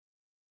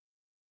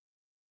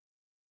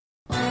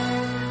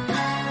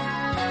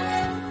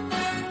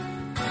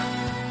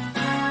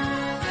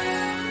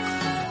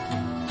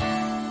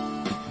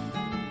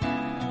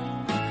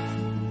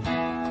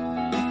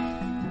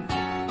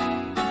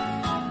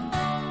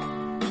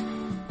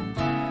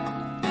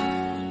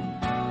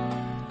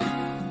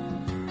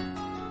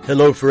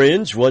Hello,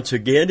 friends. Once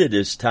again, it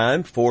is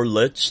time for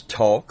Let's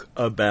Talk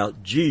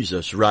About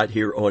Jesus right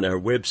here on our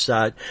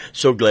website.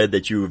 So glad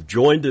that you have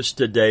joined us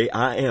today.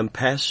 I am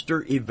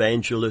Pastor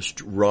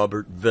Evangelist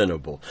Robert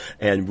Venable,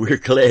 and we're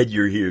glad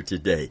you're here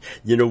today.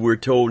 You know, we're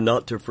told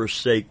not to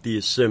forsake the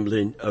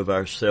assembling of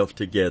ourselves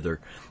together,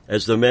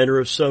 as the manner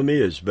of some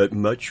is, but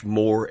much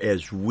more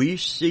as we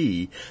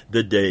see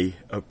the day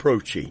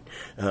approaching.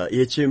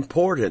 It's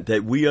important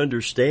that we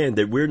understand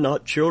that we're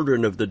not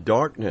children of the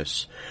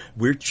darkness.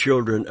 We're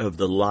children of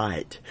the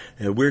light.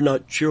 And we're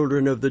not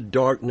children of the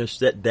darkness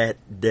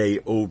that day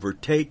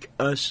overtake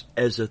us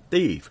as a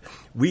thief.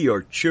 We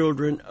are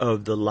children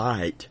of the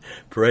light.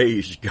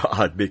 Praise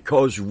God,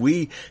 because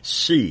we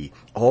see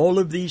all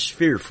of these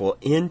fearful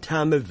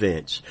end-time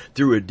events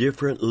through a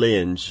different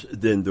lens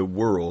than the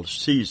world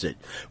sees it.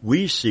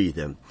 We see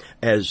them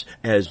as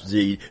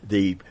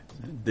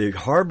the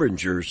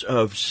harbingers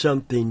of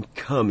something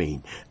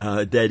coming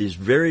that is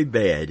very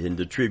bad in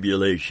the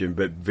tribulation,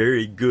 but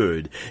very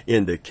good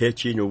in the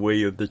catching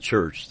away of the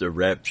church, the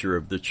rapture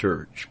of the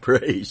church.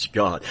 Praise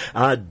God.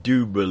 I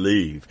do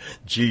believe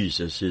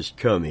Jesus is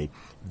coming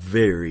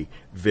very,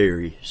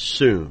 very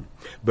soon.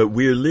 But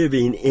we're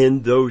living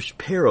in those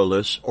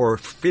perilous or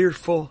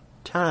fearful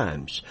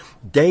times,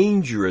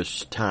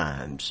 dangerous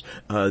times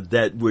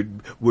that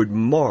would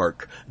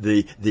mark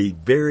the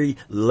very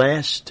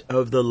last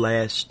of the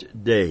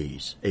last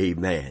days.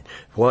 Amen.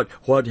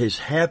 What is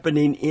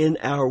happening in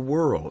our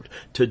world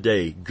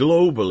today,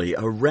 globally,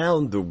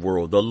 around the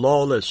world, the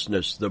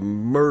lawlessness, the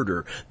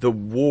murder, the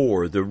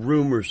war, the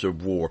rumors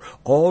of war,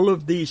 all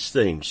of these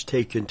things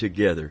taken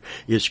together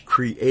is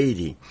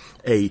creating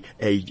a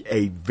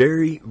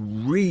very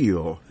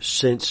real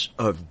sense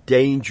of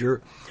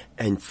danger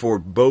and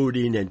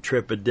foreboding and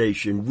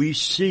trepidation. We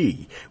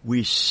see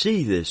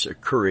this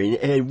occurring,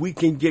 and we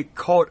can get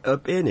caught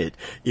up in it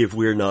if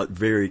we're not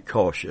very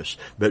cautious.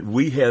 But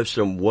we have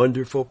some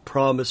wonderful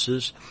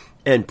promises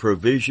and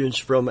provisions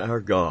from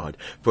our God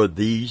for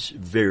these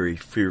very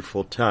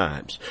fearful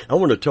times. I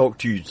want to talk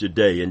to you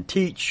today and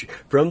teach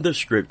from the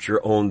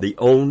Scripture on the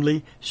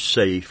only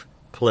safe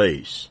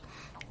place.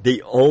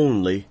 The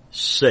only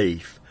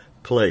safe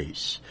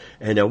place.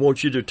 And I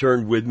want you to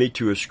turn with me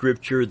to a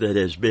scripture that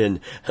has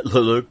been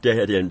looked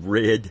at and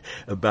read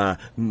by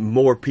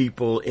more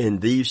people in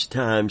these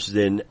times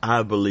than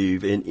I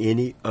believe in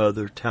any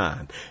other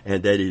time.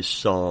 And that is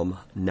Psalm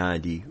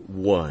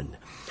 91.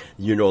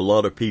 You know, a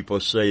lot of people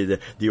say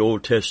that the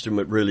Old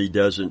Testament really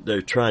doesn't.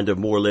 They're trying to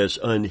more or less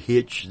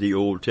unhitch the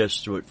Old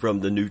Testament from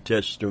the New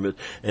Testament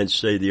and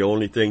say the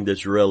only thing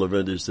that's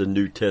relevant is the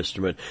New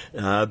Testament.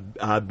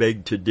 I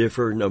beg to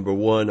differ. Number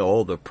one,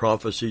 all the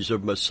prophecies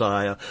of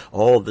Messiah,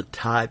 all the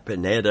type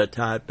and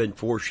antitype and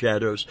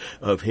foreshadows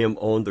of Him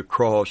on the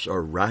cross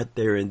are right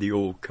there in the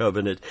Old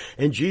Covenant.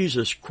 And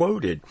Jesus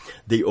quoted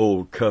the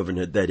Old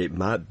Covenant that it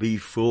might be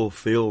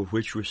fulfilled,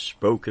 which was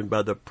spoken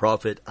by the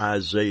prophet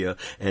Isaiah,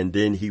 and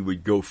then he would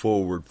go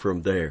forward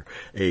from there.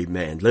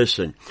 Amen.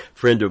 Listen,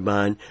 friend of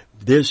mine,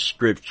 this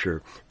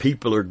scripture,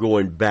 people are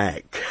going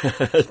back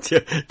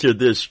to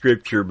this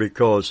scripture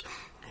because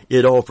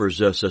it offers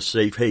us a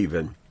safe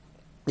haven.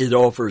 It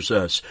offers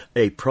us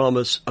a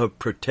promise of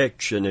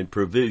protection and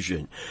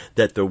provision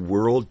that the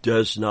world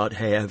does not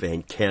have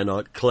and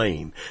cannot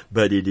claim,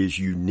 but it is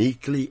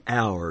uniquely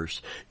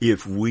ours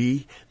if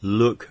we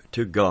look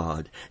to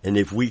God and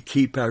if we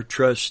keep our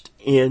trust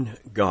in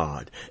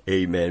God.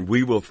 Amen.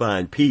 We will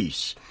find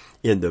peace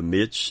in the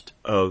midst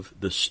of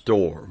the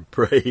storm.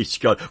 Praise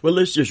God. Well,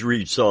 let's just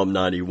read Psalm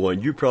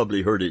 91. You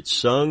probably heard it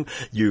sung.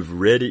 You've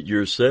read it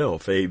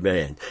yourself.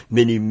 Amen.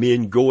 Many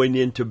men going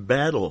into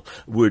battle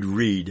would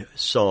read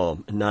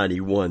Psalm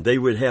 91. They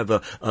would have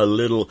a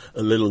little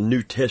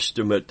New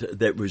Testament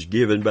that was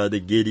given by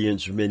the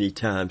Gideons many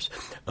times,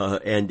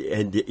 and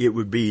it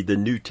would be the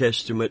New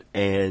Testament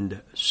and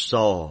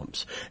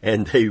Psalms.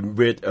 And they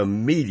went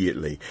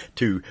immediately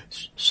to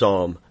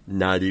Psalm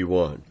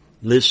 91.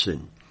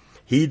 Listen.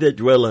 He that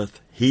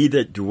dwelleth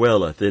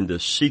in the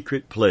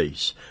secret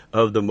place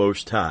of the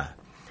Most High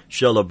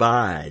shall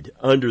abide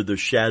under the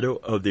shadow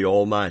of the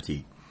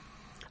Almighty.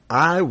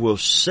 I will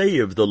say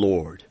of the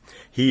Lord,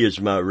 He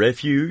is my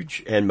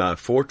refuge and my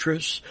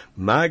fortress,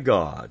 my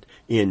God.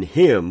 In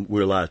Him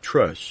will I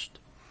trust.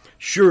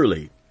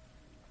 Surely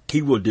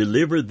He will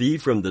deliver thee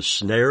from the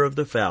snare of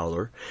the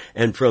fowler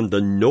and from the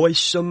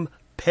noisome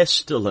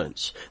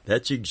pestilence.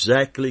 That's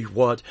exactly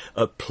what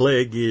a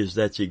plague is.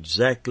 That's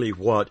exactly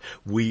what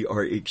we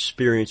are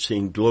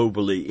experiencing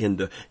globally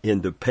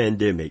in the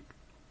pandemic.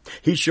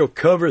 He shall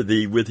cover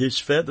thee with His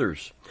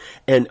feathers,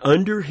 and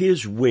under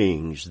His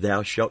wings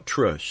thou shalt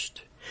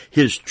trust.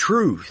 His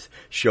truth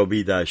shall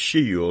be thy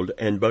shield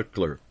and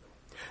buckler.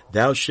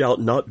 Thou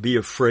shalt not be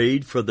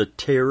afraid for the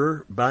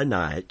terror by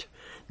night,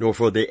 nor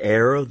for the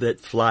arrow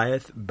that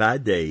flieth by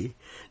day,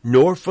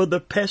 nor for the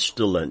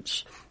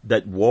pestilence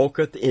that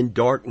walketh in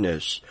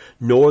darkness,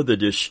 nor the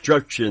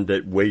destruction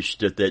that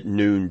wasteth at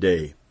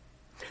noonday.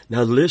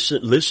 Now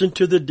listen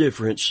to the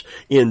difference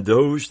in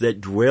those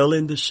that dwell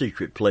in the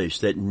secret place,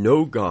 that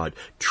know God,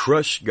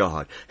 trust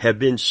God, have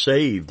been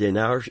saved in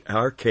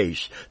our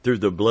case through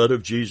the blood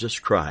of Jesus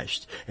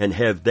Christ, and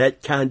have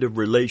that kind of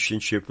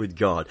relationship with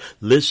God.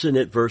 Listen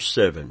at verse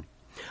 7.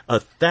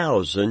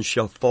 1,000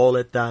 shall fall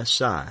at thy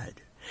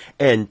side,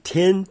 and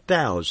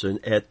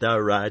 10,000 at thy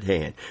right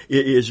hand.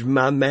 Is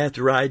my math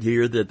right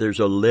here that there's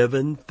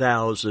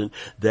 11,000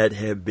 that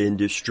have been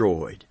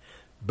destroyed?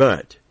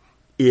 But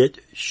it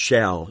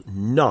shall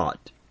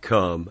not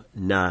come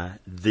nigh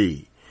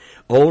thee.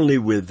 Only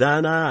with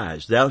thine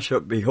eyes thou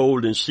shalt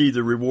behold and see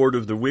the reward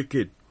of the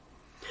wicked.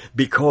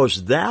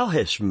 Because thou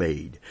hast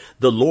made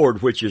the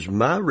Lord, which is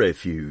my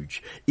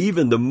refuge,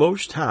 even the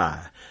Most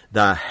High,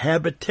 thy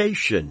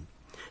habitation.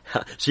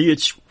 See,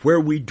 it's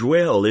where we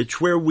dwell. It's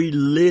where we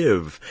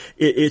live.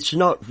 It's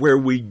not where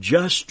we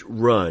just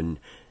run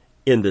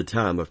in the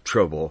time of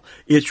trouble.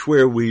 It's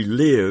where we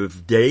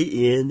live day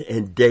in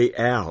and day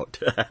out.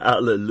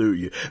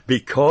 Hallelujah.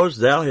 Because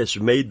thou hast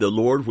made the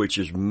Lord, which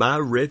is my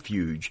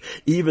refuge,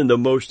 even the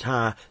Most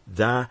High,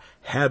 thy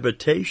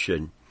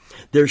habitation.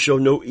 There shall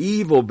no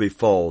evil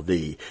befall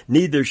thee,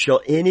 neither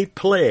shall any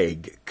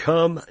plague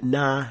come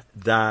nigh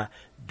thy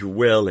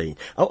dwelling.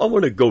 I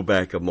want to go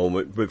back a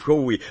moment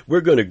before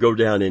we're going to go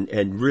down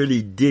and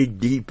really dig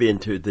deep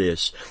into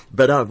this.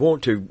 But I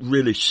want to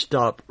really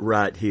stop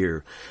right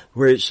here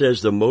where it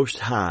says the Most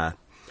High,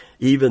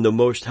 even the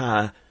Most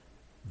High,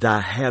 thy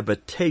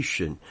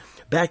habitation.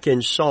 Back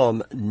in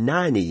Psalm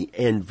 90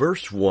 and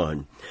verse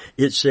 1,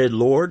 it said,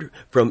 Lord,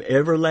 from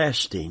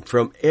everlasting,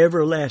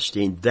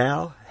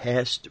 thou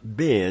hast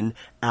been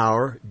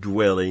our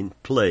dwelling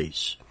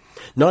place.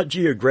 Not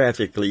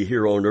geographically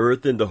here on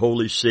earth in the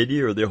holy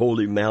city or the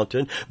holy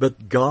mountain,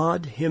 but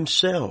God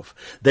himself.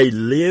 They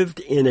lived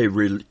in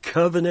a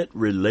covenant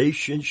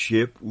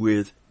relationship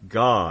with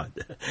God.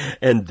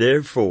 And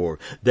therefore,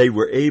 they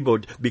were able,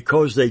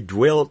 because they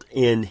dwelt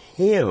in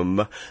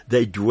Him,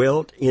 they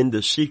dwelt in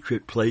the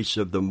secret place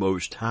of the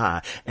Most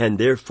High. And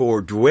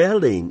therefore,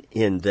 dwelling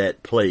in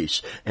that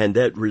place and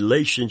that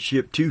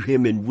relationship to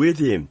Him and with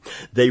Him,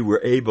 they were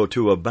able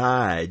to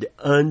abide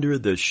under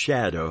the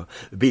shadow,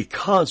 be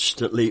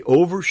constantly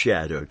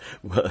overshadowed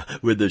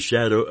with the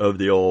shadow of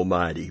the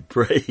Almighty.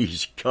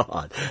 Praise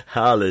God.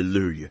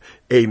 Hallelujah.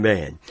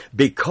 Amen.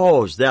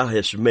 Because thou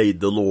hast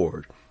made the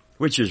Lord,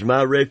 which is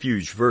my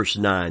refuge, verse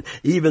 9,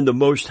 even the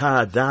Most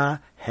High thy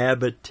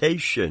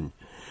habitation.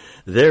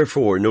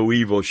 Therefore no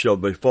evil shall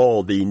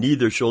befall thee,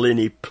 neither shall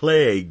any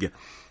plague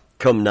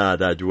come nigh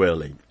thy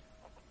dwelling.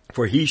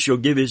 For he shall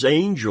give his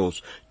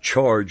angels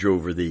charge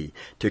over thee,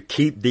 to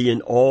keep thee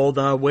in all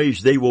thy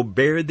ways. They will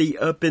bear thee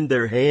up in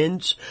their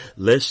hands,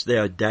 lest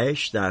thou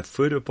dash thy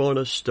foot upon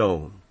a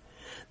stone.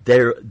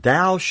 There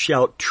thou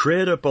shalt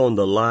tread upon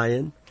the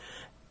lion,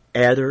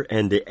 adder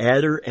and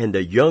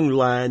the young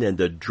lion and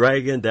the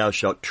dragon thou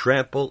shalt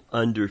trample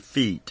under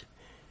feet.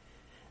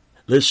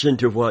 Listen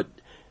to what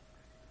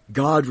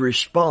God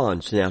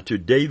responds now to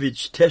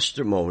David's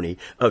testimony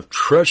of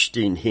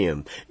trusting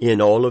Him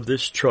in all of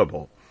this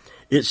trouble.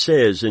 It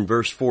says in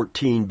verse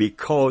 14,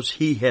 because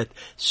He hath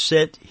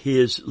set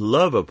His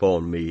love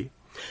upon me,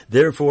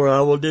 therefore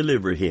I will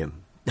deliver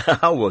him.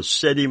 I will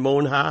set him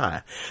on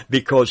high,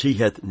 because he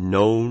hath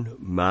known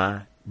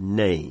my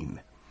name.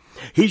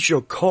 He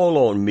shall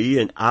call on me,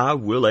 and I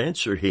will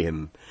answer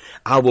him.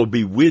 I will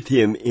be with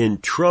him in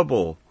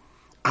trouble.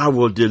 I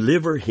will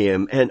deliver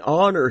him and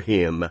honor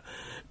him.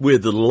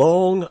 With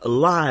long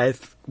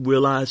life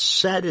will I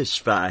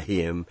satisfy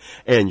him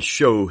and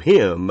show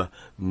him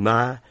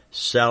my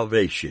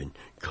salvation.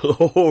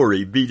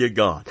 Glory be to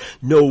God.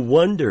 No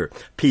wonder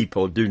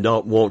people do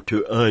not want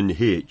to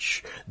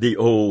unhitch the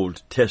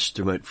Old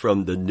Testament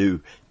from the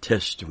New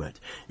Testament.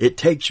 It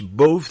takes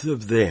both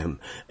of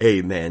them.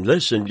 Amen.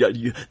 Listen,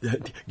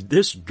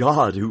 this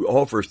God who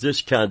offers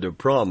this kind of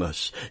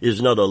promise is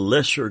not a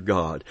lesser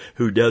God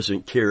who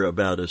doesn't care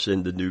about us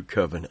in the new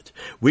covenant.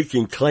 We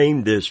can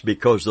claim this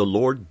because the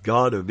Lord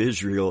God of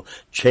Israel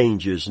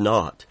changes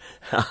not.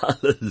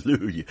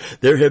 Hallelujah.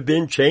 There have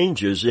been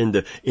changes in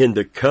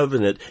the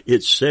covenant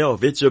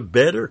itself. It's a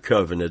better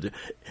covenant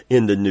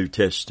in the New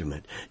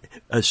Testament,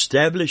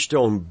 established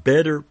on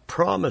better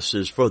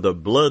promises, for the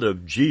blood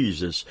of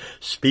Jesus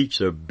speaks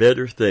of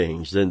better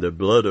things than the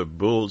blood of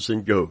bulls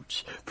and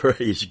goats.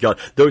 Praise God.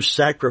 Those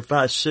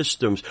sacrifice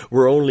systems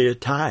were only a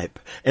type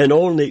and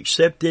only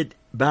accepted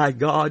by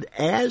God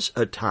as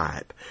a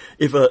type.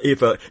 If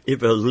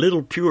a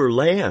little pure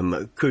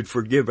lamb could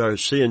forgive our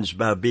sins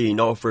by being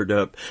offered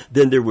up,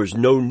 then there was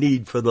no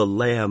need for the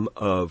Lamb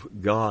of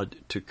God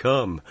to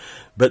come.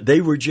 But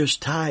they were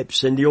just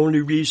types, and the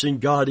only reason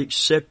God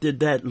accepted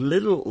that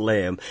little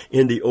lamb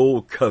in the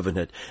old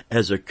covenant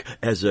as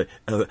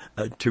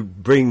to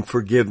bring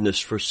forgiveness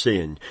for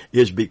sin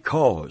is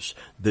because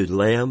the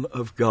Lamb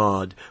of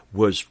God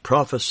was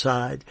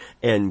prophesied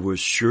and was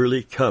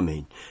surely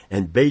coming.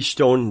 And based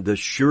on the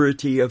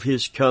surety of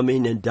His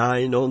coming and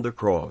dying on the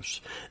cross,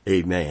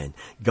 amen,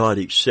 God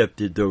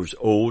accepted those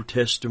Old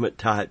Testament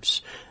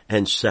types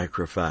and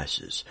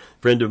sacrifices.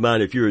 Friend of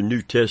mine, if you're a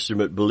New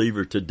Testament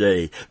believer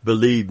today,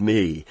 believe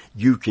me,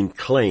 you can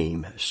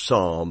claim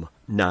Psalm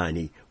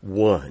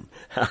 91.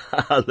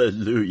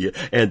 Hallelujah.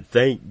 And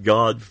thank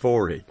God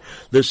for it.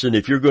 Listen,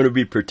 if you're going to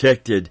be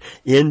protected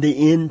in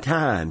the end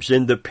times,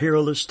 in the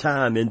perilous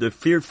time, in the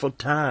fearful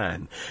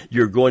time,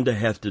 you're going to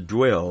have to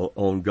dwell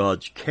on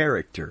God's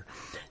character.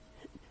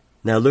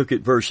 Now look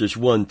at verses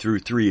 1 through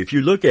 3. If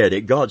you look at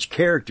it, God's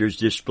character is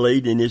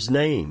displayed in His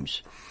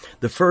names.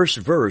 The first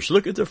verse,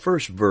 look at the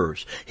first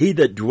verse. He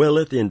that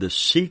dwelleth in the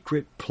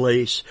secret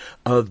place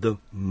of the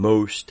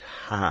Most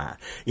High.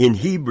 In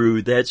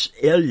Hebrew, that's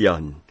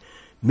Elyon,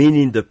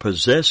 meaning the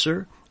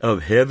possessor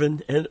of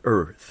heaven and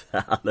earth.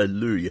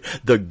 Hallelujah.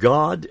 The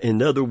God,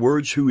 in other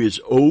words, who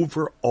is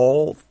over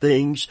all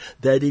things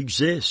that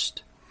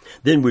exist.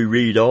 Then we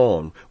read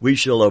on, we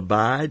shall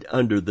abide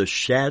under the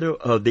shadow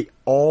of the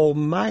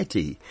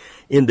Almighty.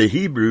 In the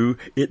Hebrew,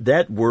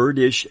 that word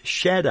is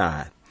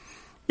Shaddai.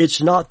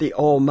 It's not the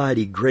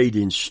Almighty great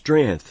in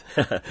strength,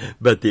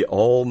 but the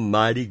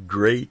Almighty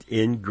great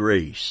in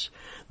grace.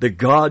 The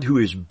God who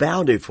is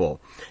bountiful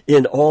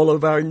in all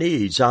of our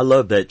needs. I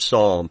love that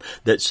psalm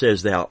that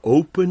says, Thou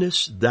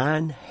openest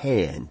thine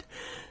hand,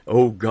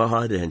 O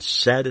God, and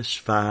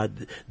satisfy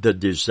the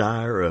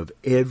desire of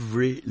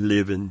every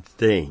living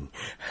thing.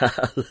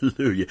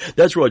 Hallelujah.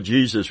 That's what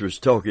Jesus was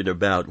talking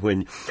about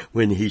when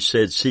He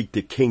said, Seek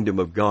the kingdom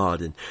of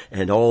God,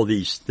 and all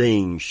these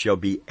things shall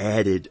be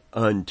added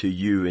unto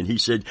you. And He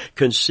said,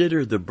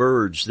 consider the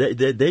birds.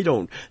 They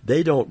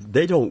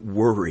don't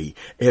worry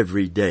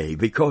every day,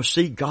 because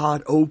see,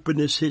 God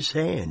openeth His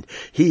hand.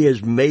 He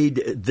has made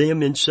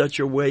them in such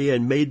a way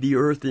and made the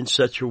earth in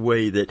such a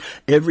way that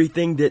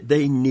everything that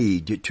they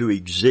need to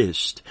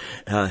exist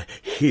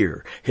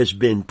here has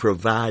been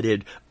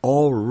provided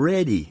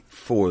already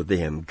for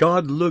them.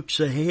 God looks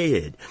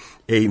ahead.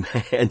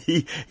 Amen.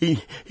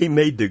 He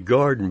made the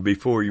garden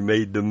before He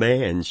made the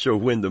man. So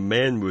when the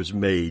man was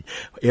made,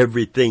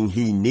 everything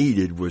he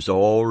needed was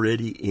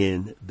already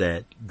in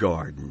that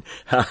garden.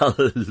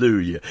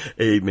 Hallelujah.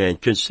 Amen.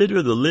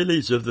 Consider the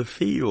lilies of the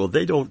field.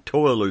 They don't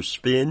toil or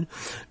spin,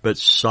 but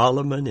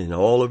Solomon in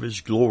all of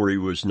his glory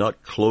was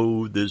not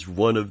clothed as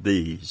one of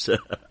these.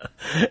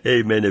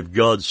 Amen. If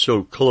God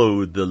so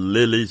clothed the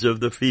lilies of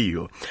the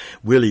field,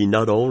 will He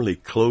not only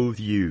clothe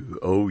you,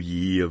 O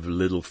ye of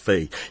little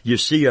faith? You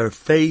see, our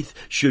faith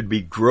should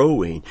be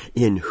growing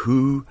in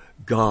who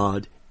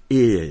God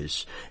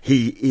is.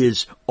 He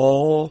is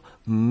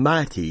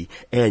almighty,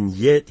 and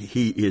yet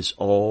He is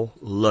all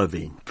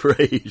loving.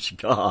 Praise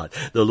God.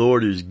 The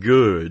Lord is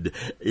good,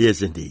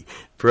 isn't He?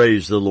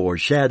 Praise the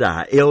Lord.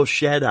 Shaddai, El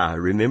Shaddai.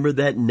 Remember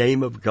that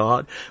name of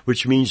God,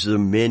 which means the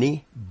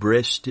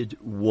many-breasted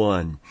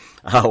one.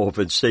 I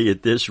often say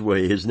it this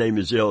way. His name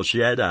is El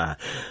Shaddai,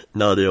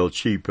 not El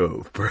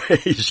Cheapo.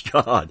 Praise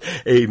God.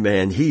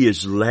 Amen. He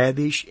is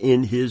lavish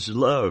in His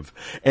love,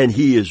 and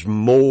He is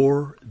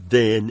more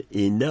than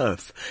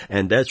enough.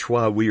 And that's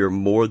why we are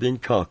more than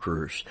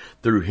conquerors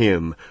through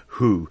Him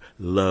who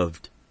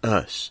loved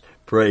us.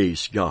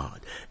 Praise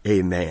God.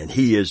 Amen.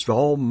 He is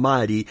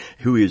almighty,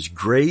 who is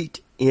great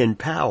in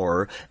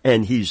power,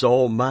 and He's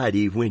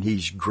almighty when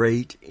He's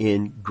great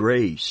in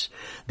grace.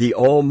 The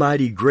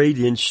Almighty great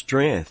in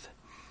strength,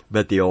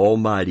 but the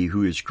Almighty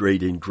who is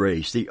great in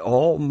grace. The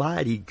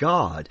Almighty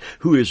God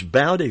who is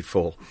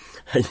bountiful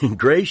and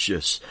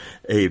gracious.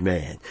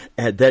 Amen.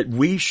 And that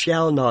we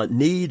shall not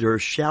need or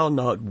shall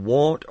not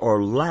want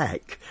or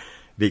lack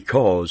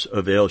because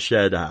of El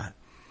Shaddai.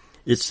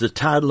 It's the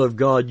title of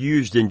God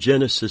used in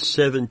Genesis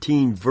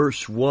 17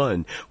 verse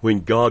 1 when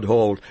God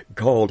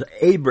called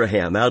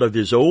Abraham out of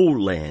his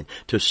old land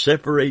to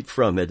separate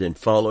from it and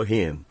follow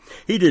Him.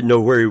 He didn't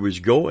know where he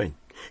was going.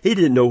 He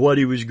didn't know what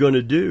he was going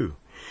to do.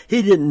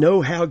 He didn't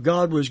know how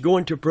God was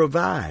going to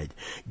provide.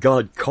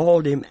 God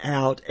called him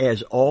out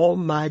as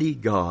Almighty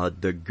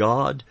God, the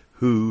God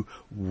who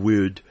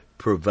would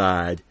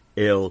provide,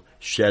 El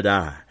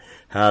Shaddai.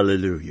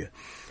 Hallelujah.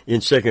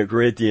 In 2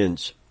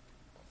 Corinthians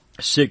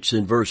 6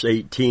 and verse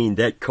 18,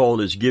 that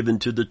call is given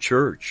to the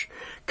church.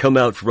 Come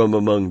out from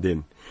among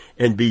them,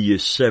 and be ye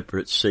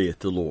separate, saith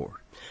the Lord.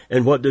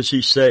 And what does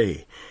He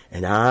say?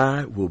 And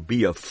I will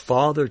be a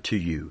father to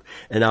you,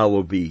 and I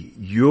will be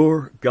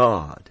your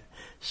God,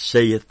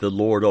 saith the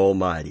Lord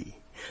Almighty.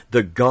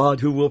 The God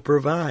who will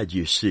provide,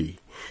 you see.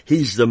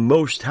 He's the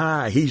Most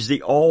High. He's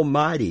the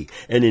Almighty.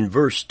 And in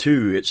verse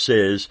 2 it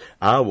says,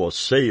 I will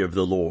say of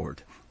the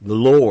Lord,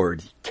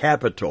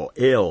 capital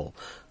L,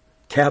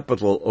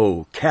 capital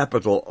O,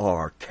 capital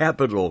R,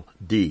 capital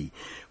D.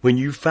 When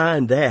you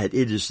find that,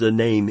 it is the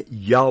name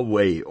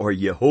Yahweh or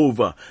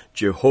Jehovah.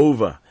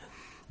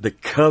 the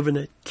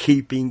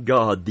covenant-keeping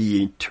God,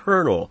 the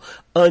eternal,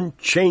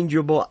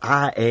 unchangeable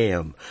I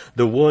am,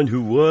 the one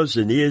who was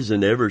and is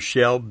and ever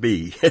shall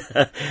be.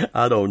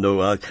 I don't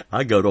know.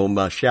 I got on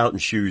my shouting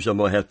shoes. I'm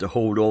going to have to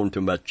hold on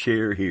to my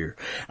chair here.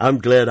 I'm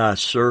glad I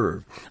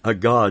serve a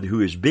God who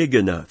is big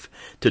enough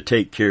to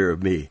take care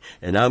of me.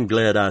 And I'm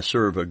glad I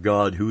serve a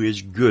God who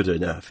is good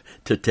enough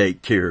to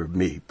take care of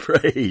me.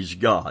 Praise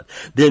God.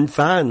 Then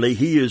finally,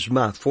 He is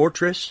my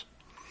fortress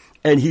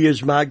and He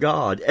is my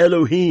God,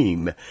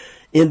 Elohim.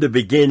 In the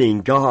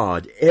beginning,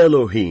 God,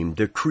 Elohim,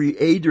 the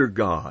Creator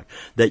God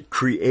that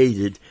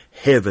created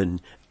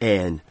heaven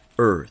and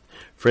earth.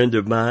 Friend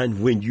of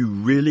mine, when you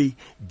really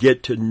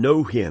get to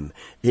know Him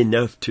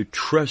enough to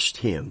trust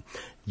Him,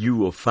 you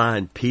will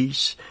find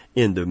peace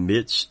in the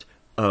midst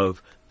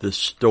of the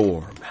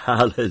storm.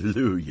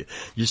 Hallelujah.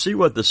 You see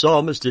what the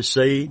psalmist is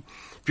saying?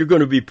 If you're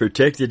going to be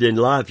protected in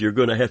life, you're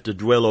going to have to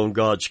dwell on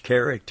God's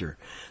character.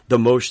 The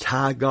Most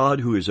High God,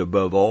 who is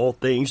above all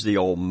things, the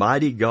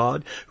Almighty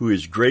God, who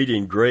is great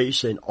in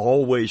grace and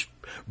always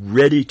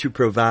ready to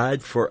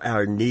provide for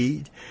our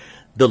need.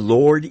 The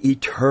Lord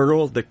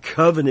eternal, the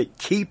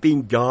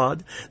covenant-keeping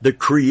God, the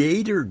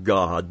Creator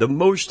God, the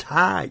Most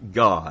High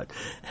God.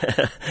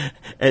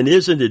 And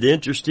isn't it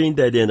interesting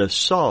that in a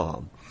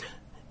psalm,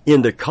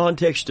 in the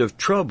context of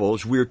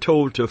troubles, we're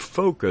told to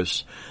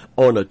focus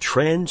on a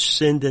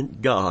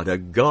transcendent God, a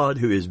God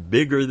who is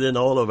bigger than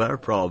all of our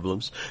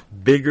problems,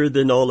 bigger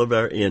than all of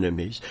our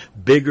enemies,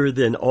 bigger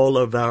than all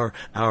of our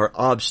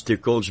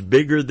obstacles,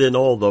 bigger than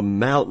all the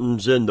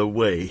mountains in the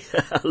way.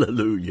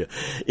 Hallelujah.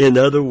 In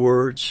other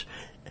words,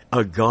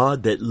 a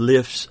God that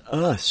lifts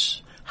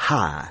us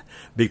high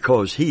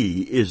because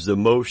He is the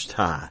Most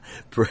High.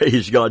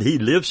 Praise God. He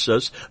lifts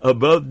us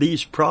above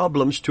these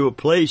problems to a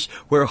place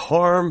where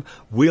harm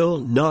will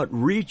not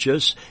reach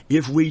us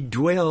if we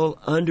dwell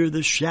under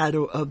the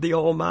shadow of the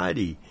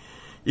Almighty.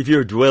 If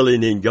you're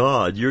dwelling in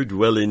God, you're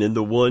dwelling in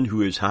the one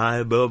who is high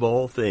above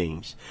all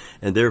things,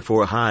 and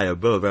therefore high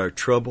above our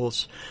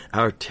troubles,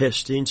 our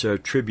testings, our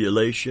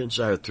tribulations,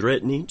 our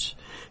threatenings.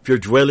 If you're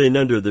dwelling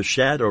under the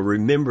shadow,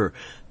 remember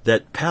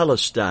that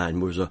Palestine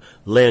was a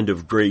land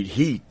of great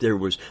heat. There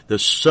was, the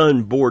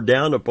sun bore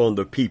down upon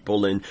the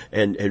people and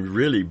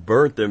really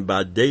burnt them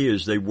by day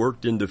as they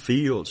worked in the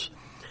fields.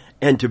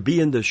 And to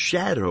be in the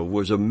shadow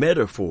was a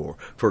metaphor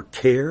for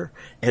care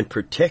and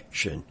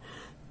protection.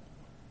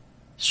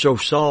 So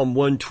Psalm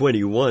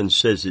 121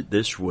 says it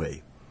this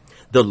way: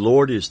 the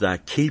Lord is thy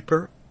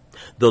keeper.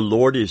 The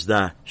Lord is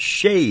thy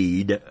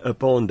shade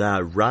upon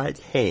thy right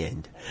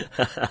hand.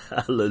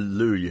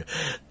 Hallelujah.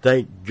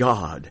 Thank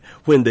God.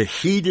 When the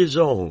heat is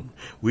on,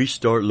 we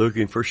start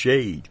looking for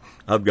shade.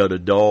 I've got a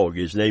dog.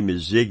 His name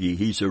is Ziggy.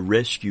 He's a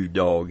rescue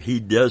dog.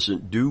 He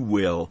doesn't do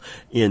well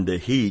in the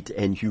heat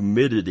and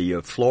humidity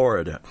of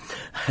Florida.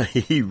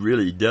 He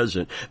really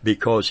doesn't,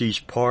 because he's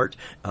part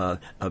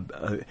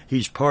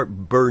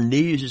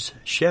Bernese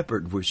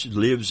Shepherd, which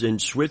lives in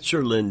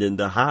Switzerland in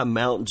the high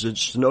mountains and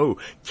snow,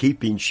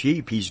 keeping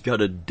sheep. He's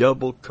got a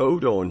double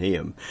coat on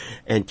him.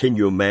 And can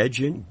you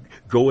imagine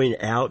going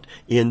out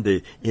in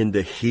the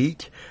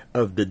heat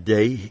of the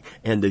day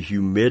and the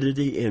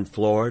humidity in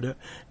Florida?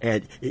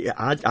 And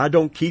I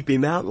don't keep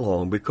him out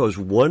long, because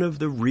one of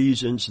the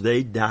reasons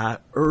they die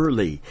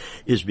early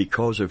is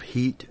because of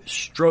heat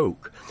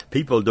stroke.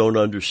 People don't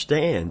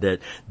understand that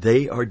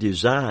they are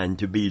designed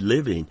to be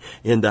living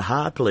in the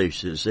high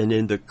places and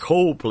in the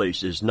cold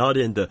places, not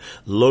in the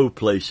low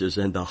places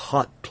and the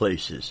hot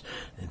places.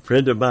 And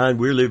friend of mine,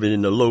 we're living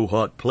in a low,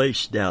 hot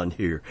place down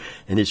here,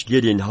 and it's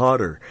getting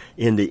hotter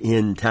in the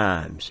end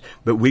times.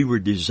 But we were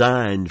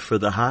designed for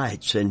the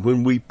heights, and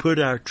when we put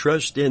our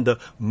trust in the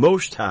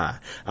Most High,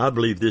 I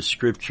believe this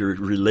scripture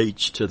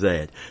relates to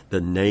that.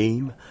 The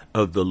name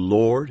of the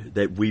Lord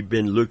that we've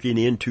been looking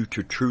into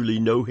to truly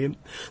know Him,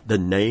 the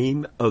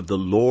name of the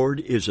Lord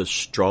is a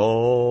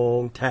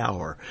strong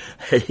tower.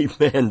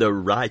 Amen. The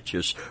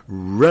righteous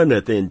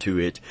runneth into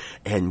it,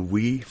 and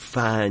we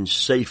find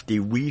safety.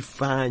 We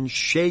find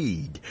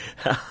shade.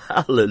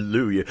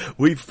 Hallelujah.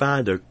 We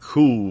find a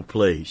cool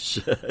place.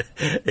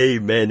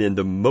 Amen. In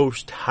the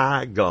Most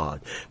High God,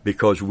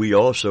 because we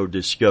also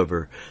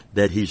discover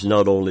that He's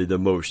not only the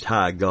Most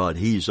High God,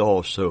 He's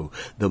also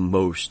the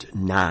Most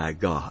Nigh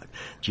God.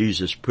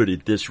 Jesus put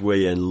it this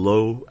way: and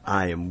lo,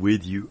 I am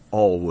with you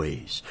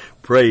always.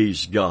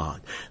 Praise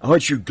God.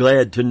 Aren't you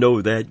glad to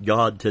know that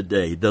God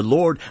today? The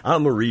Lord,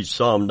 I'm going to read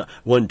Psalm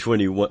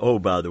 121. Oh,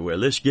 by the way,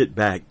 let's get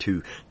back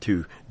to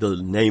the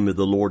name of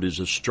the Lord is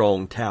a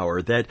strong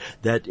tower.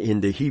 That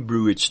in the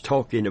Hebrew, it's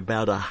talking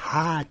about a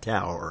high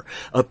tower,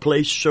 a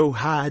place so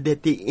high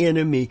that the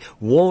enemy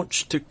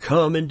wants to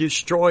come and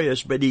destroy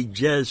us, but he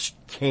just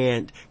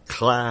can't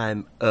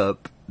climb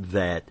up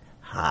that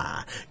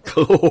high.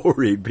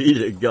 Glory be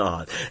to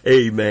God.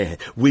 Amen.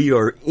 We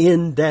are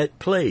in that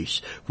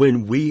place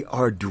when we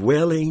are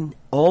dwelling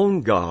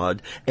on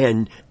God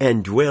and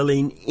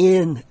dwelling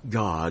in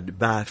God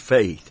by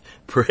faith.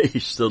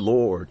 Praise the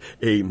Lord.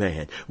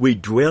 Amen. We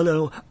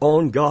dwell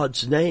on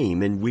God's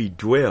name, and we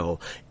dwell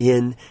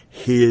in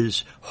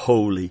His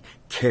holy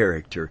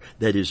character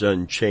that is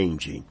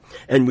unchanging.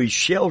 And we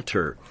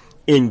shelter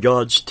in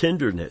God's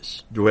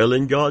tenderness. Dwell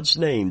in God's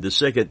name. The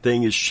second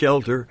thing is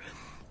shelter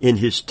in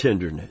His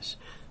tenderness.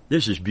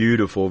 This is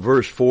beautiful.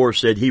 Verse 4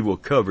 said, He will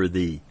cover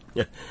thee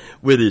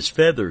with His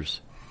feathers,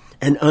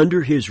 and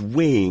under His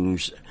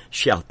wings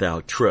shalt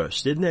thou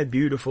trust. Isn't that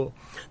beautiful?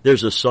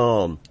 There's a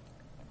psalm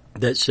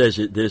that says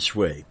it this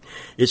way.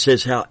 It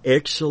says, How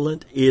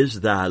excellent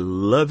is thy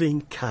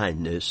loving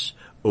kindness,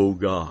 O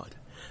God.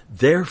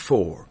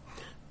 Therefore,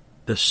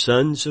 the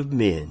sons of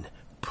men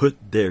put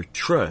their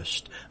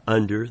trust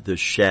under the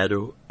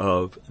shadow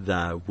of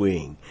thy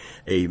wing.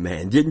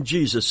 Amen. Didn't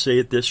Jesus say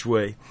it this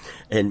way?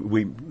 And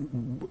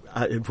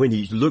when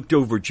He looked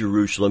over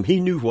Jerusalem,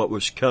 He knew what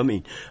was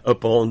coming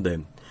upon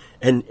them.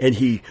 And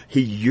he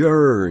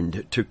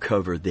yearned to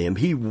cover them.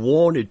 He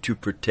wanted to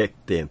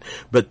protect them.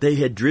 But they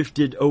had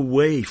drifted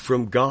away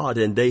from God,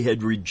 and they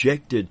had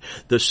rejected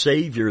the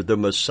Savior, the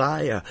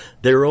Messiah,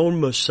 their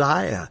own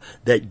Messiah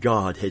that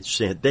God had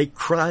sent. They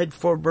cried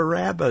for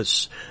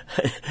Barabbas.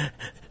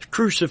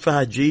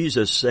 Crucify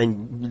Jesus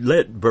and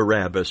let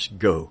Barabbas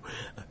go.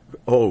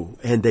 Oh,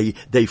 and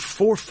they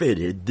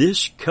forfeited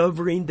this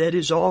covering that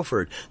is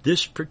offered,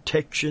 this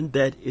protection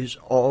that is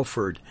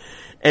offered.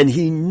 And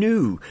He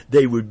knew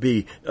they would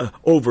be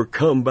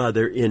overcome by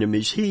their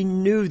enemies. He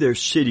knew their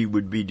city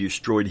would be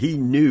destroyed. He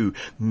knew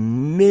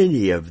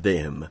many of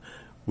them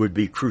would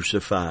be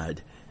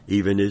crucified,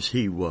 even as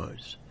He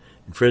was.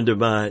 A friend of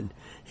mine,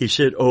 he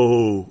said,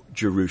 Oh,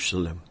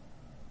 Jerusalem,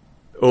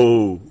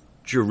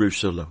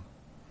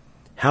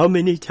 how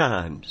many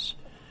times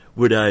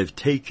would I have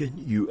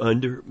taken you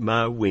under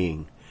my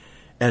wing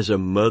as a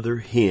mother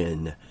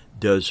hen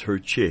does her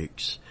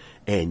chicks,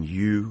 and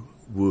you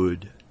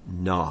would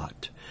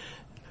not.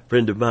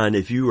 Friend of mine,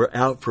 if you are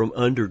out from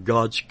under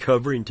God's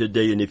covering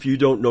today, and if you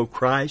don't know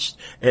Christ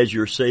as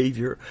your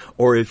Savior,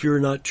 or if you're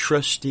not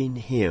trusting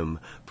Him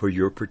for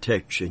your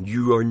protection,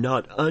 you are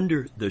not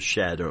under the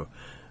shadow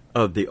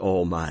of the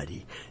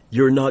Almighty.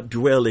 You're not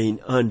dwelling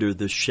under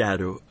the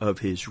shadow of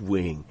His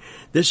wing.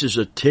 This is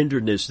a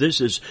tenderness. This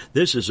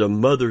is a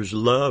mother's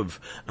love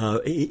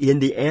in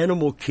the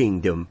animal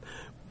kingdom,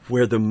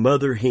 where the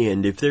mother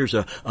hen, if there's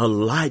a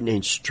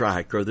lightning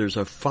strike or there's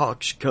a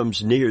fox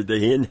comes near the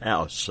hen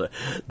house,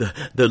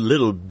 the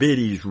little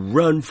biddies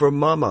run for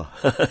mama.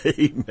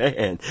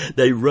 Amen.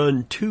 They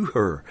run to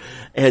her,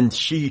 and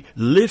she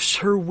lifts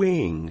her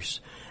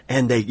wings,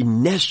 and they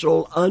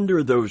nestle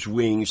under those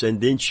wings,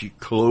 and then she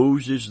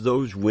closes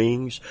those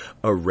wings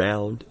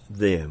around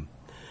them.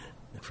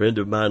 A friend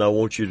of mine, I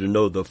want you to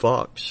know the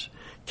fox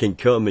can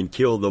come and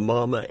kill the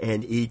mama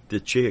and eat the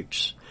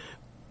chicks.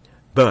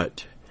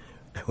 But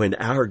when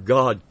our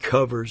God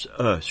covers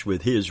us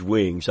with His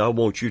wings, I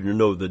want you to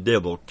know the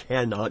devil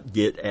cannot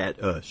get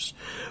at us.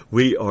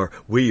 We are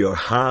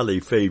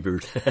highly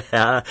favored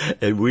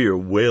and we are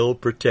well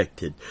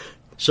protected.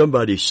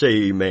 Somebody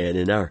say amen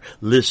in our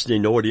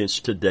listening audience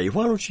today.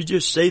 Why don't you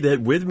just say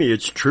that with me?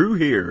 It's true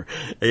here.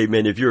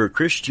 Amen. If you're a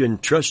Christian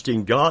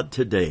trusting God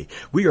today,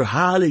 we are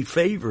highly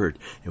favored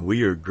and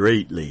we are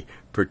greatly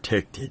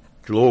protected.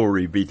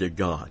 Glory be to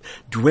God.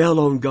 Dwell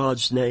on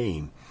God's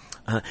name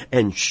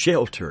and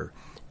shelter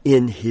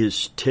in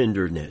His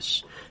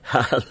tenderness.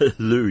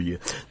 Hallelujah.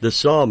 The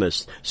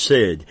psalmist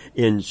said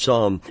in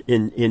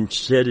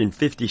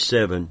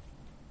 57,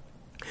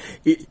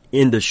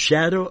 In the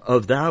shadow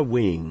of thy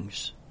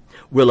wings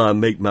will I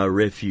make my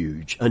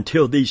refuge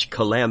until these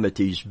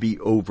calamities be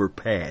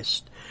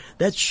overpassed.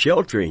 That's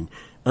sheltering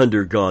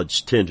under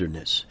God's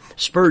tenderness.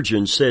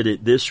 Spurgeon said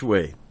it this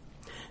way.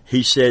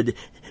 He said,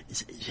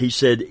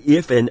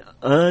 if an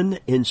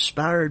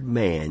uninspired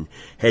man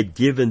had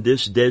given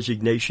this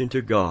designation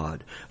to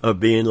God of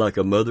being like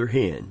a mother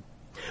hen,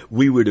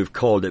 we would have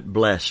called it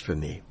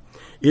blasphemy.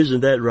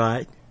 Isn't that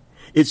right?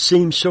 It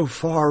seems so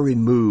far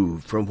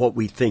removed from what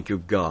we think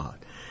of God.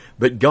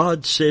 But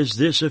God says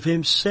this of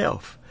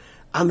Himself.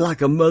 I'm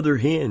like a mother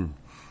hen,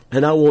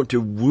 and I want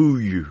to woo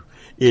you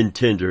in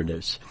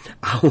tenderness.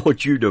 I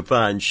want you to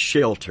find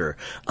shelter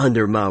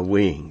under my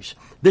wings.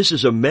 This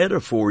is a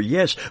metaphor,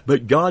 yes,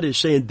 but God is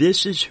saying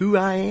this is who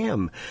I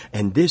am,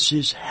 and this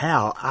is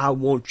how I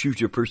want you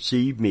to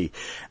perceive me.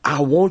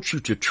 I want you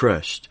to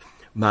trust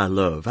my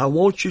love. I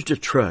want you to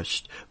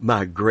trust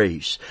my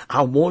grace.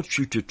 I want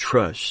you to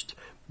trust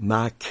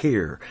my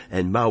care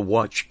and my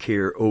watch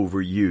care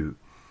over you.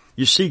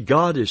 You see,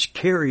 God is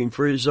caring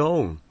for His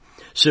own.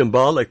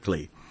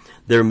 Symbolically,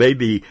 there may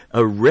be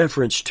a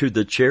reference to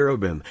the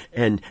cherubim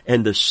and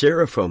the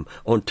seraphim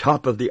on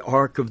top of the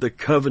Ark of the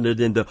Covenant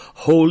in the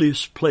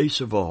holiest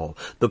place of all,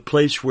 the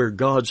place where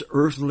God's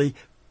earthly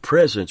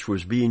presence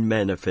was being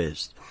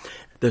manifest,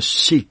 the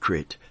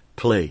secret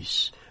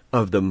place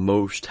of the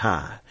Most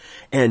High,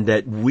 and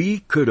that we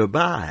could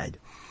abide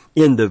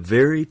in the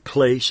very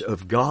place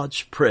of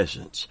God's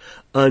presence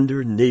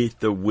underneath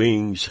the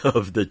wings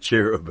of the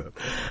cherubim.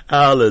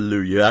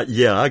 Hallelujah.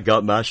 I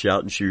got my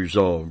shouting shoes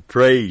on.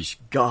 Praise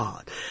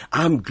God.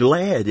 I'm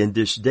glad in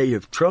this day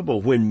of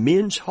trouble when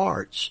men's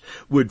hearts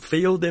would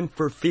fail them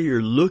for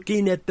fear,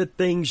 looking at the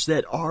things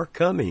that are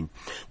coming.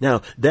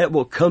 Now, that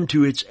will come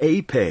to its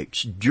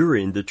apex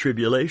during the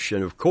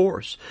tribulation, of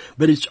course,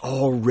 but it's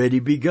already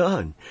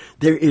begun.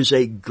 There is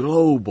a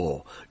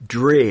global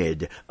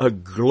dread, a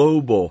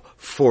global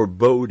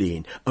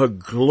foreboding, a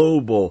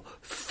global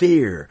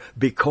fear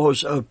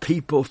because of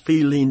people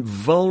feeling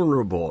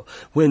vulnerable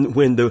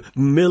when the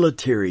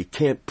military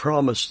can't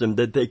promise them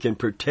that they can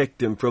protect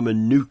them from a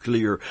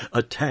nuclear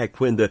attack,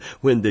 when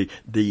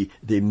the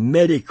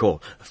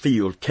medical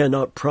field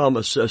cannot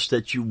promise us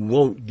that you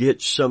won't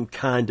get some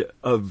kind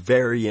of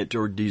variant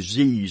or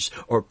disease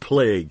or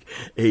plague.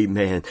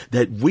 Amen.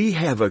 That we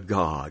have a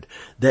God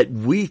that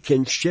we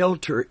can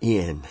shelter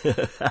in.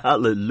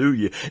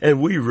 Hallelujah.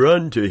 And we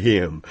run to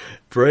Him.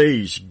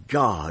 Praise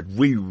God.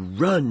 We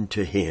run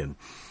to Him.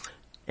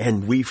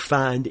 And we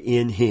find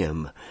in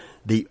Him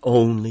the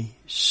only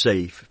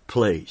safe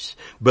place.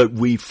 But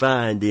we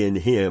find in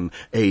Him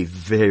a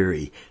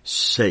very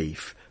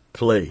safe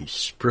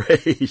place.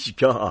 Praise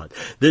God.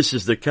 This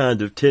is the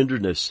kind of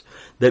tenderness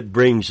that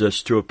brings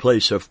us to a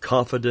place of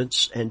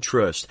confidence and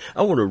trust.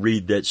 I want to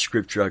read that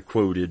scripture I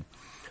quoted,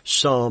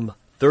 Psalm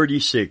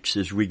 36,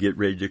 as we get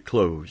ready to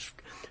close.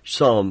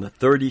 Psalm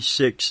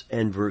 36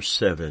 and verse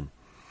 7.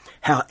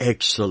 How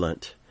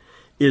excellent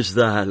is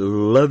thy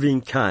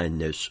loving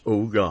kindness,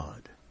 O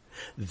God.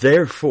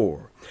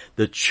 Therefore,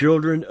 the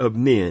children of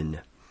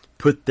men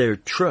put their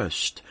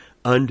trust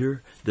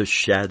under the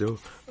shadow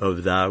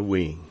of thy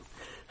wing.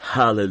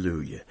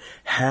 Hallelujah.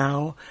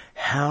 How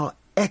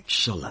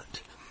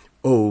excellent,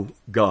 O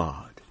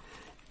God,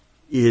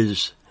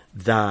 is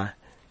thy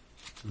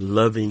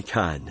loving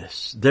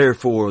kindness.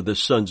 Therefore, the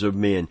sons of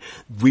men,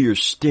 we are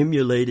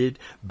stimulated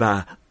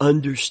by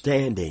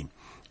understanding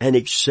and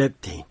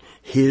accepting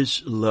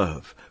His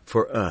love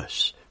for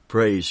us.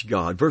 Praise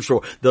God. Verse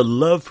 4, the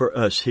love for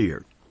us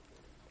here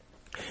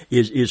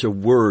is a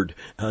word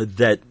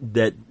that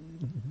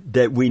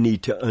we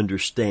need to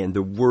understand.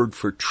 The word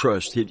for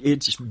trust.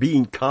 It's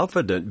being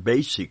confident,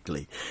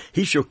 basically.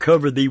 He shall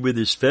cover thee with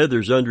His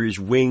feathers, under His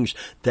wings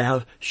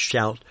thou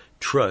shalt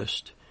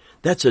trust.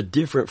 That's a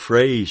different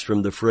phrase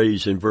from the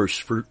phrase in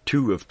verse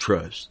 2 of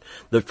trust.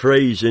 The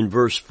phrase in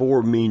verse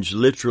 4 means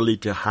literally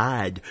to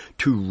hide,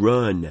 to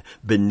run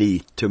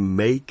beneath, to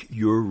make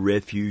your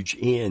refuge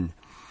in.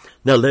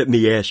 Now let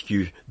me ask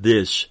you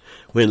this.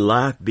 When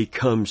life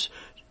becomes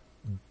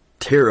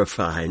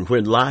terrifying,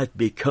 when life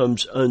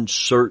becomes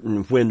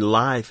uncertain, when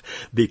life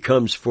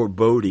becomes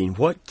foreboding,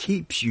 what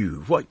keeps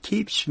you? What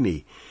keeps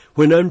me?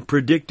 When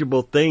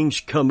unpredictable things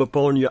come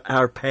upon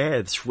our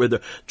paths, where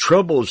the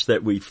troubles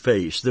that we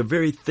face, the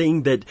very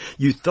thing that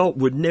you thought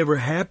would never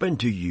happen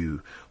to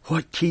you,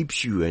 what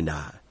keeps you and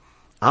I?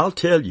 I'll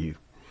tell you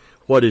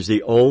what is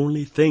the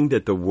only thing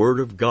that the Word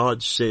of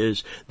God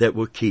says that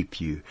will keep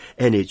you,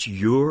 and it's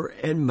your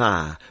and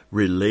my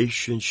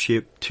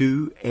relationship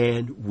to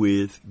and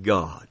with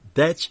God.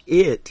 That's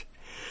it.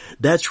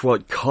 That's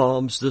what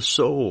calms the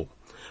soul.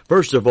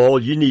 First of all,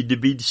 you need to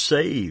be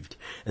saved.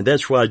 And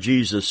that's why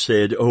Jesus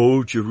said,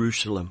 O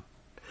Jerusalem,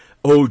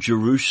 O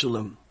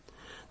Jerusalem.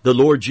 The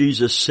Lord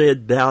Jesus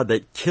said, Thou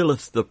that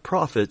killeth the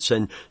prophets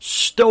and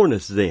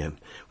stoneth them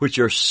which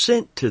are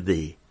sent to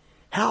thee.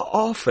 How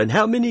often,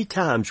 how many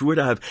times would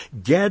I have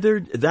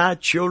gathered thy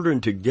children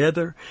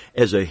together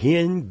as a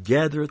hen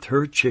gathereth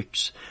her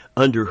chicks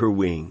under her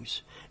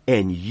wings,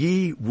 and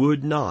ye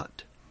would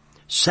not?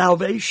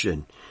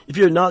 Salvation. If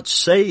you're not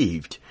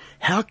saved,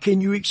 how can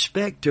you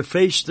expect to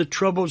face the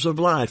troubles of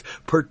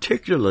life,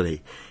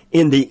 particularly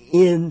in the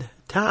end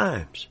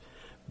times?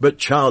 But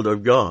child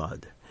of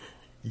God,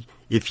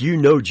 if you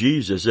know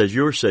Jesus as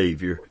your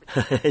Savior,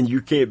 and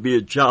you can't be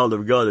a child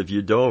of God if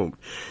you don't,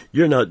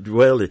 you're not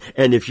dwelling.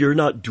 And if you're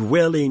not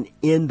dwelling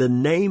in the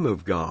name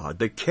of God,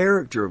 the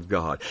character of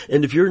God,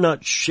 and if you're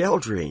not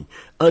sheltering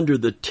under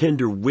the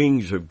tender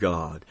wings of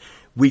God,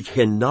 we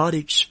cannot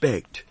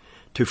expect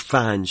to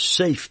find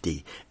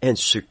safety and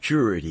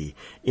security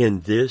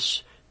in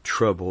this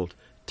troubled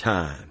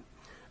time.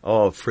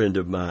 Oh, friend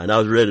of mine,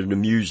 I read an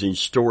amusing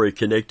story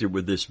connected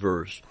with this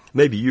verse.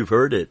 Maybe you've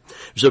heard it.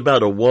 It's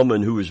about a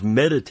woman who was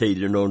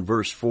meditating on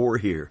verse 4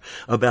 here,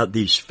 about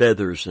these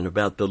feathers and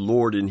about the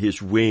Lord and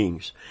His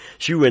wings.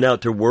 She went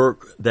out to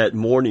work that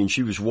morning.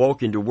 She was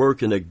walking to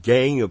work, and a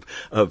gang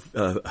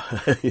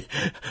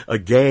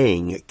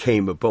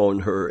came upon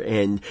her,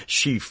 and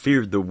she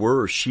feared the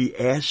worst.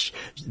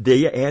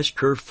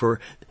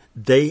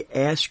 They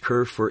asked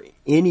her for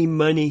any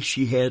money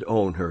she had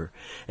on her,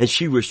 and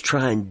she was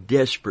trying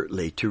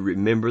desperately to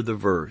remember the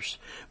verse,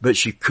 but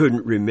she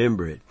couldn't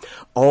remember it.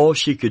 All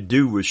she could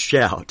do was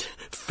shout,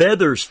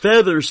 "Feathers,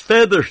 feathers,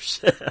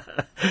 feathers!"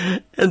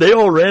 And they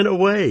all ran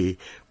away,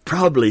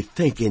 probably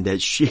thinking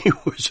that she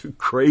was a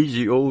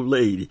crazy old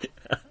lady.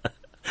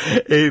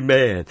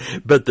 Amen.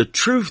 But the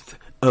truth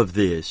of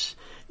this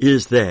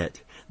is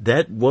that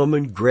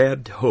woman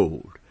grabbed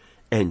hold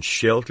and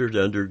sheltered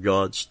under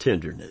God's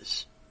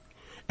tenderness.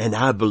 And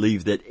I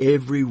believe that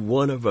every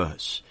one of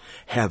us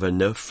have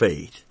enough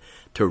faith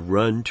to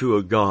run to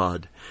a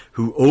God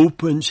who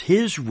opens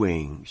His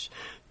wings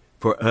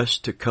for us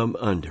to come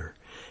under.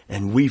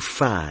 And we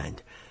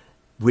find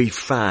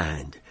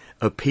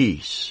a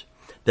peace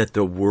that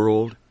the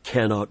world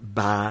cannot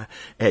buy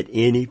at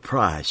any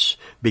price,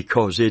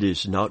 because it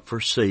is not for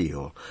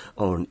sale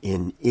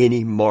in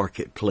any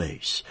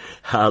marketplace.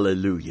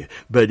 Hallelujah.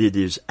 But it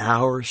is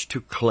ours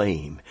to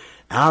claim,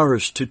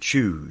 ours to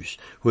choose,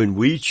 when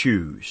we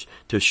choose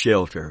to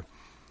shelter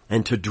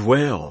and to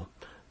dwell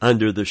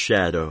under the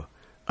shadow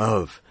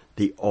of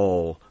the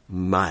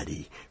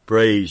Almighty.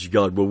 Praise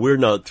God. Well, we're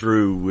not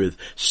through with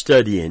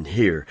studying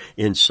here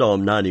in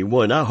Psalm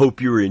 91. I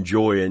hope you're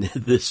enjoying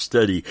this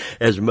study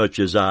as much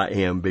as I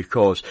am,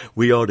 because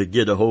we ought to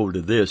get a hold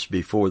of this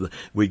before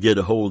we get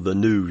a hold of the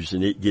news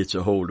and it gets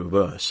a hold of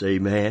us.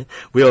 Amen.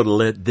 We ought to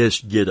let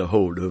this get a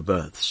hold of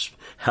us.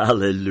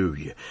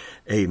 Hallelujah.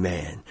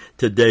 Amen.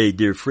 Today,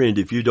 dear friend,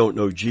 if you don't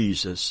know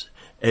Jesus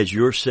as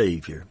your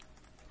Savior,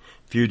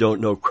 if you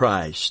don't know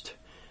Christ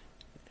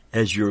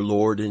as your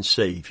Lord and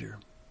Savior,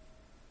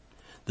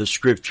 the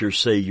Scriptures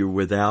say you're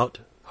without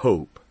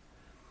hope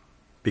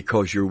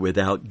because you're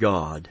without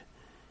God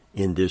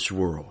in this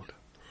world.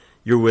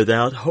 You're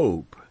without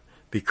hope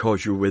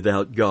because you're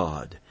without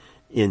God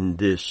in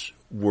this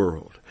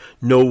world.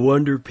 No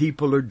wonder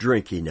people are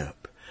drinking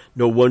up.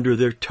 No wonder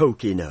they're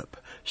toking up,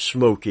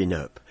 smoking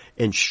up,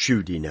 and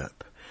shooting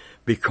up,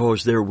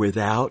 because they're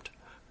without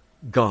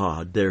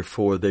God.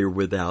 Therefore, they're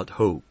without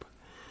hope.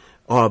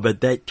 But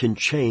that can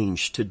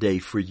change today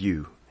for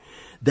you.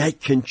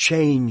 That can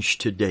change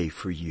today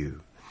for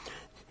you.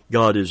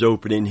 God is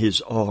opening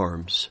His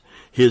arms,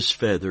 His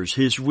feathers,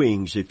 His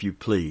wings, if you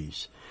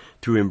please,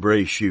 to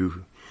embrace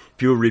you.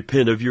 If you'll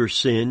repent of your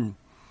sin,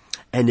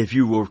 and if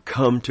you will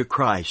come to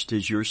Christ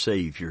as your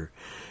Savior,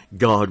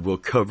 God will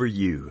cover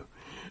you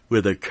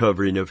with a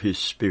covering of His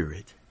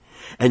Spirit.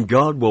 And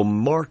God will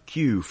mark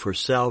you for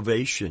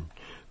salvation.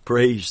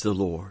 Praise the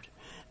Lord.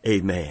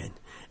 Amen.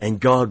 And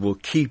God will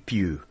keep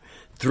you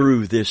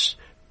through this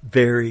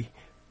very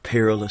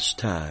perilous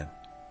time.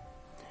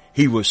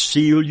 He will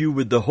seal you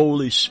with the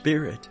Holy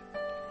Spirit.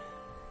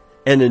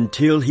 And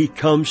until He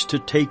comes to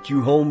take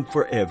you home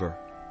forever,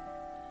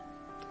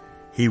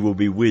 He will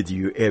be with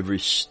you every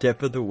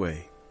step of the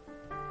way.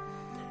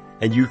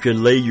 And you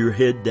can lay your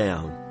head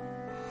down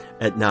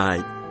at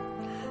night,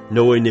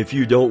 knowing if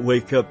you don't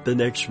wake up the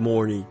next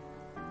morning,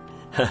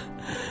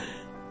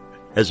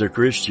 as a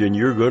Christian,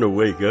 you're going to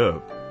wake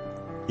up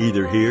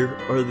either here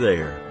or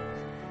there.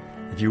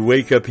 If you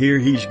wake up here,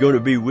 He's going to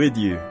be with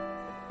you.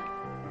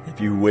 If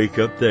you wake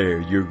up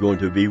there, you're going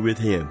to be with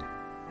Him.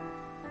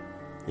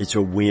 It's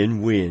a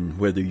win-win,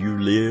 whether you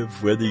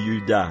live, whether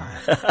you die.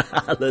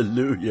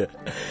 Hallelujah.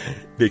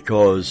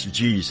 Because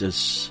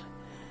Jesus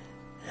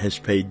has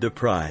paid the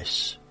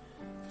price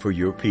for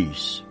your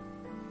peace.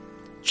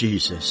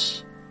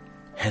 Jesus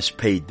has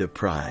paid the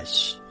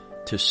price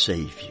to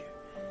save you.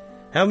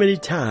 How many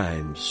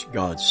times,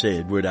 God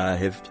said, would I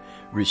have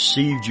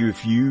received you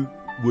if you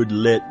would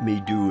let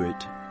me do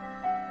it?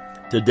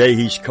 Today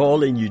He's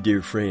calling you,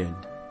 dear friend.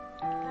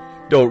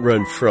 Don't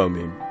run from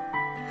Him.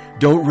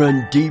 Don't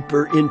run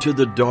deeper into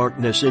the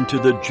darkness, into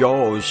the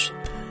jaws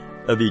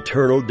of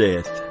eternal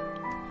death,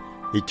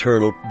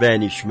 eternal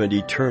banishment,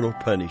 eternal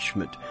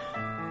punishment.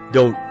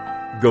 Don't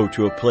go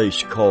to a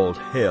place called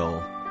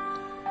hell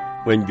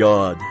when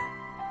God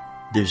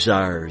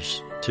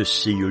desires to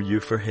seal you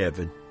for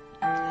heaven.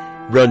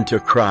 Run to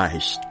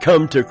Christ.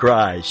 Come to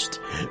Christ.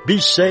 Be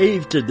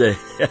saved today.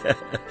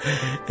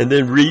 And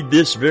then read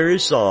this very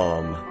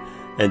psalm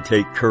and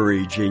take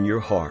courage in your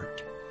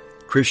heart.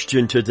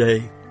 Christian,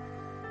 today,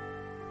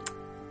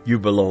 you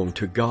belong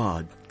to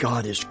God.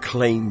 God has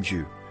claimed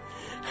you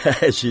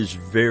as His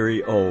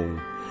very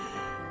own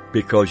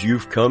because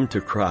you've come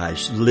to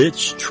Christ.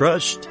 Let's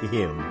trust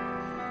Him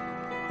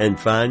and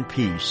find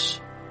peace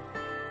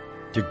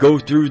to go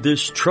through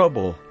this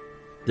trouble,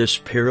 this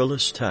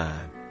perilous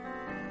time.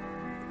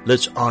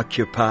 Let's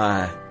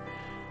occupy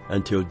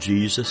until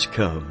Jesus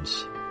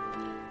comes.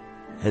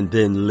 And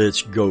then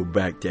let's go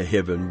back to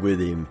heaven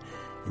with Him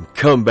and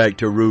come back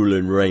to rule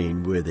and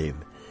reign with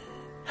Him.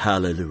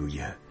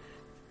 Hallelujah.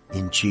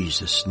 In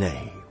Jesus'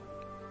 name.